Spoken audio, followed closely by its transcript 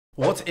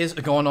What is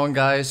going on,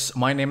 guys?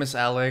 My name is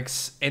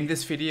Alex. In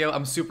this video,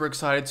 I'm super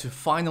excited to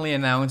finally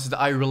announce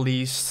that I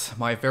released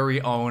my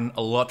very own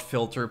LUT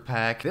filter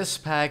pack. This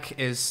pack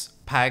is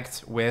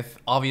packed with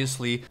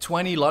obviously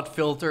 20 LUT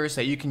filters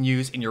that you can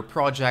use in your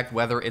project,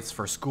 whether it's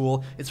for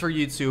school, it's for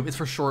YouTube, it's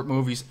for short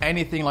movies,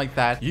 anything like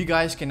that. You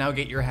guys can now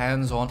get your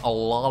hands on a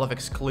lot of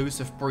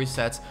exclusive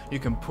presets you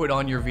can put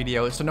on your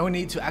videos, so no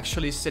need to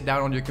actually sit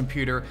down on your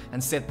computer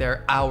and sit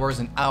there hours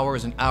and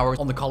hours and hours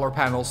on the color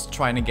panels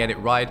trying to get it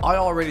right. I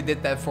already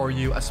did that for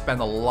you. I spent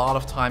a lot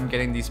of time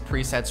getting these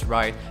presets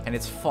right, and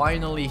it's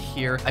finally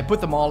here. I put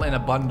them all in a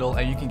bundle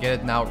and you can get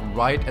it now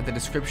right at the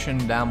description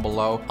down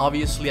below.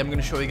 Obviously, I'm going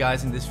to show you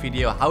guys in this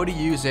video how to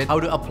use it, how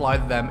to apply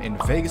them in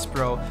Vegas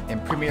Pro,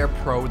 in Premiere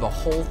Pro, the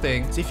whole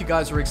thing. So if you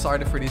guys are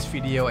excited for this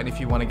video and if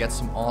you want to get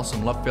some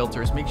awesome LUT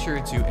filters, make sure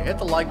to hit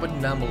the like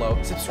button down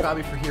below, subscribe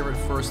if you're here for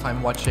the first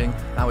time watching,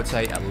 and I would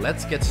say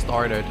let's get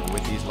started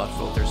with these LUT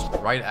filters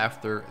right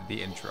after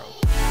the intro.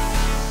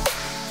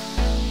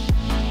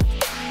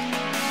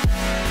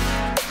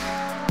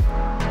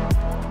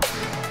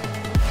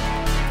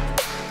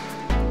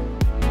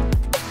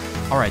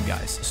 Alright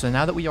guys, so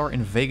now that we are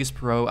in Vegas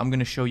Pro, I'm going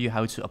to show you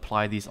how to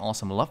apply these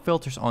awesome LUT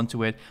filters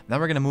onto it. Then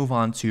we're going to move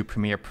on to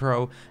Premiere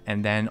Pro,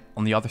 and then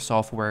on the other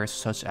softwares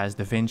such as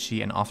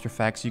Davinci and After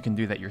Effects, you can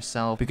do that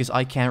yourself, because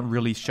I can't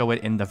really show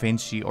it in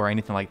Davinci or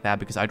anything like that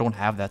because I don't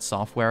have that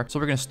software. So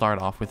we're going to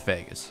start off with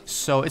Vegas.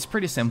 So it's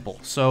pretty simple.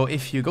 So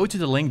if you go to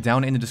the link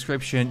down in the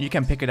description, you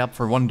can pick it up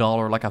for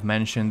 $1 like I've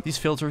mentioned. These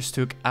filters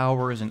took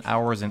hours and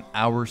hours and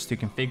hours to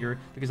configure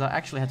because I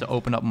actually had to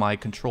open up my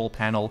control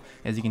panel,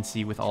 as you can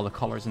see, with all the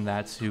colors in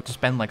that, to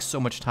spend like so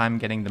much time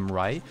getting them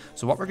right.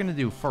 So what we're going to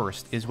do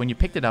first is when you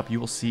picked it up, you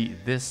will see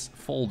this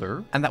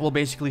folder, and that will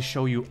basically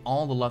show you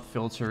all the LUT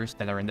filters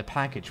that are in the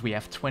package. We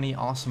have 20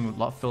 awesome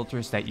LUT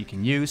filters that you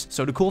can use.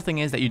 So the cool thing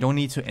is that you don't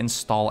need to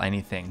install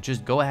anything.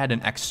 Just go ahead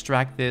and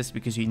extract this,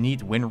 because you need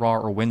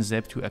WinRAR or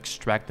WinZip to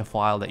extract the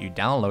file that you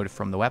downloaded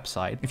from the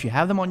website. If you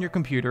have them on your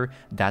computer,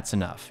 that's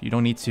enough. You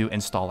don't need to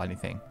install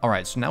anything.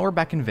 Alright, so now we're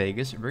back in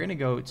Vegas. We're going to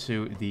go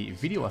to the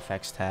video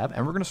effects tab,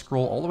 and we're going to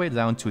scroll all the way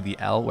down to the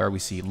L where we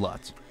see LUT.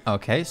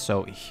 Okay,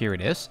 so here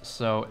it is.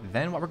 So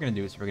then what we're going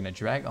to do is we're going to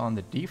drag on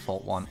the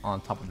default one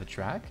on top of the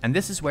track. And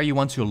this is where you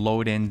want to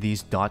load in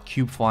these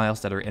 .cube files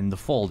that are in the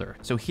folder.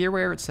 So here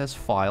where it says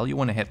file, you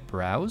want to hit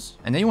browse.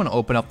 And then you want to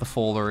open up the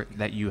folder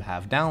that you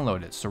have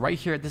downloaded. So right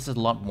here, this is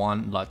LUT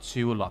 1, LUT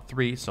 2, LUT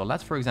 3. So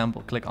let's, for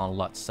example, click on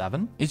LUT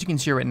 7. As you can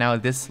see right now,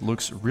 this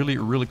looks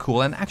really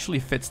cool and actually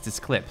fits this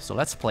clip. So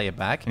let's play it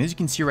back. And as you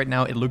can see right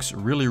now, it looks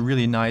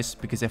really nice,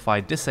 because if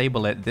I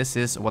disable it, this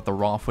is what the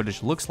raw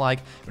footage looks like.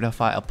 But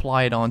if I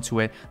apply it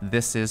onto it,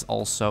 this is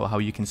also how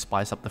you can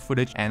spice up the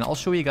footage. And I'll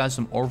show you guys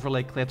some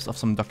overlay clips of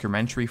some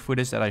documentary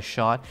footage that I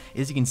shot.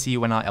 As you can see,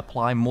 when I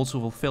apply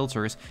multiple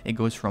filters, it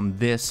goes from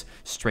this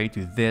straight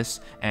to this,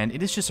 and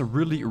it is just a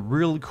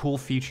really cool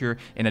feature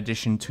in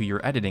addition to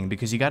your editing,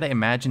 because you got to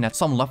imagine that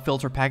some LUT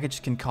filter packages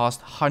can cost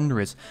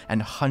hundreds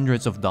and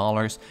hundreds of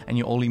dollars, and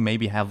you only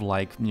maybe have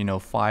like, you know,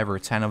 5 or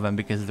 10 of them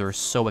because they're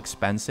so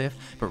expensive.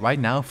 But right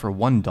now, for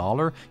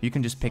 $1, you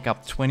can just pick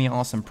up 20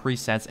 awesome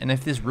presets, and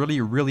if this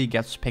really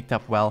gets picked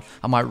up well,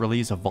 I might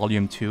release a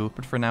volume 2,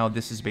 but for now,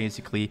 this is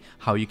basically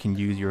how you can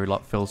use your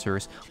LUT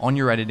filters on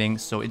your editing.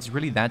 So it's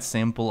really that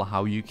simple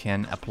how you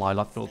can apply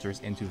LUT filters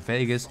into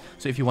Vegas.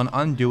 So if you want to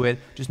undo it,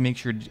 just make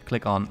sure to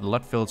click on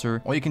LUT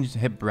filter, or you can just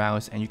hit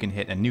browse and you can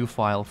hit a new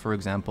file, for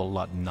example,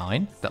 LUT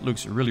 9. That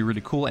looks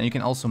really cool, and you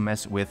can also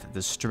mess with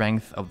the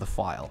strength of the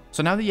file.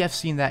 So now that you have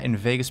seen that in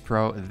Vegas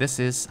Pro, this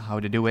is how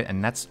to do it,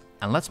 and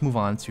let's move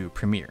on to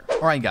Premiere.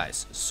 Alright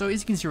guys, so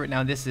as you can see right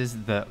now, this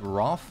is the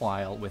raw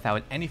file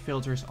without any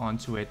filters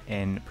onto it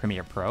in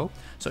Premiere Pro.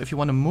 So if you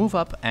want to move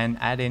up and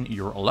add in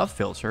your LUT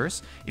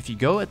filters, if you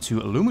go to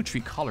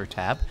Lumetri Color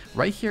tab,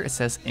 right here it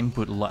says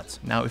Input LUT.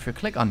 Now if you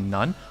click on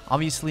None,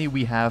 obviously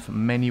we have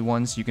many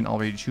ones you can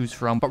already choose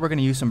from, but we're going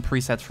to use some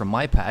presets from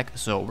my pack.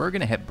 So we're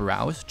going to hit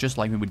Browse, just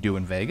like we would do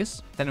in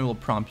Vegas. Then it will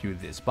prompt you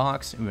this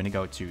box. We're going to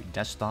go to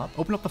Desktop,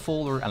 open up the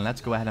folder, and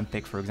let's go ahead and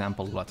pick, for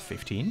example, LUT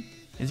 15.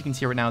 As you can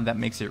see right now, that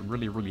makes it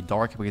really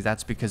dark, because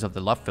that's because of the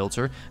LUT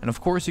filter. And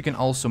of course, you can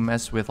also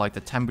mess with like the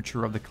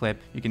temperature of the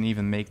clip. You can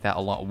even make that a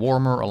lot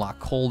warmer, a lot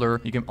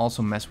colder. You can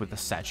also mess with the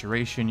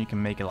saturation. You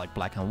can make it like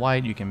black and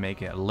white. You can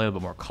make it a little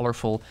bit more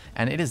colorful.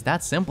 And it is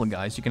that simple,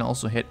 guys. You can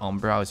also hit on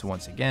browse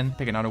once again,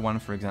 pick another one,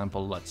 for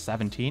example, LUT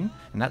 17.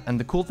 And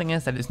the cool thing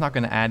is that it's not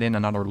going to add in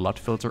another LUT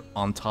filter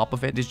on top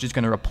of it. It's just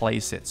going to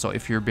replace it. So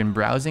if you've been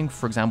browsing,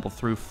 for example,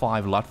 through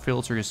 5 LUT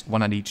filters,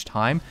 one at each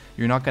time,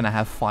 you're not going to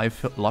have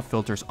 5 LUT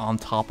filters on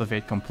top of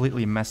it,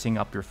 completely messing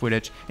up your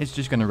footage. It's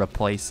just going to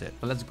replace it.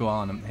 But let's go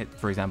on and hit,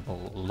 for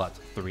example, LUT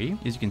 3.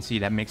 As you can see,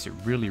 that makes it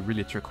really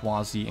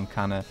turquoisey and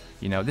kind of,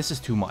 you know, this is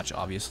too much,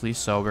 obviously.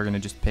 So we're going to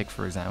just pick,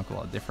 for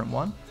example, a different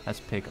one. Let's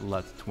pick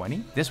LUT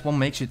 20. This one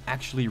makes it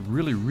actually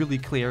really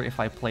clear if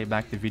I play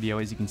back the video.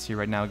 As you can see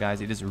right now, guys,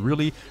 it is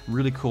really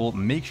cool.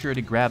 Make sure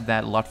to grab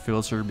that LUT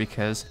filter,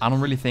 because I don't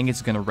really think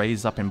it's going to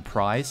raise up in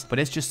price, but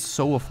it's just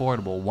so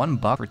affordable.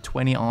 $1 for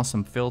 20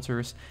 awesome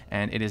filters,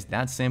 and it is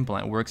that simple,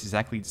 and it works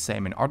exactly the same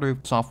same in other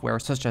software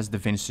such as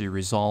Davinci,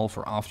 Resolve,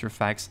 or After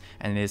Effects,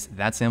 and it is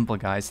that simple,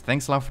 guys.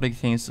 Thanks a lot for the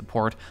continued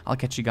support. I'll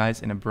catch you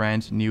guys in a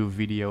brand new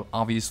video,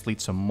 obviously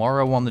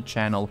tomorrow on the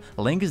channel.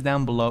 Link is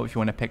down below if you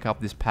want to pick up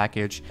this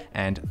package,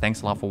 and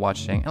thanks a lot for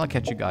watching, and I'll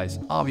catch you guys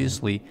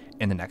obviously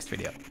in the next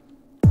video.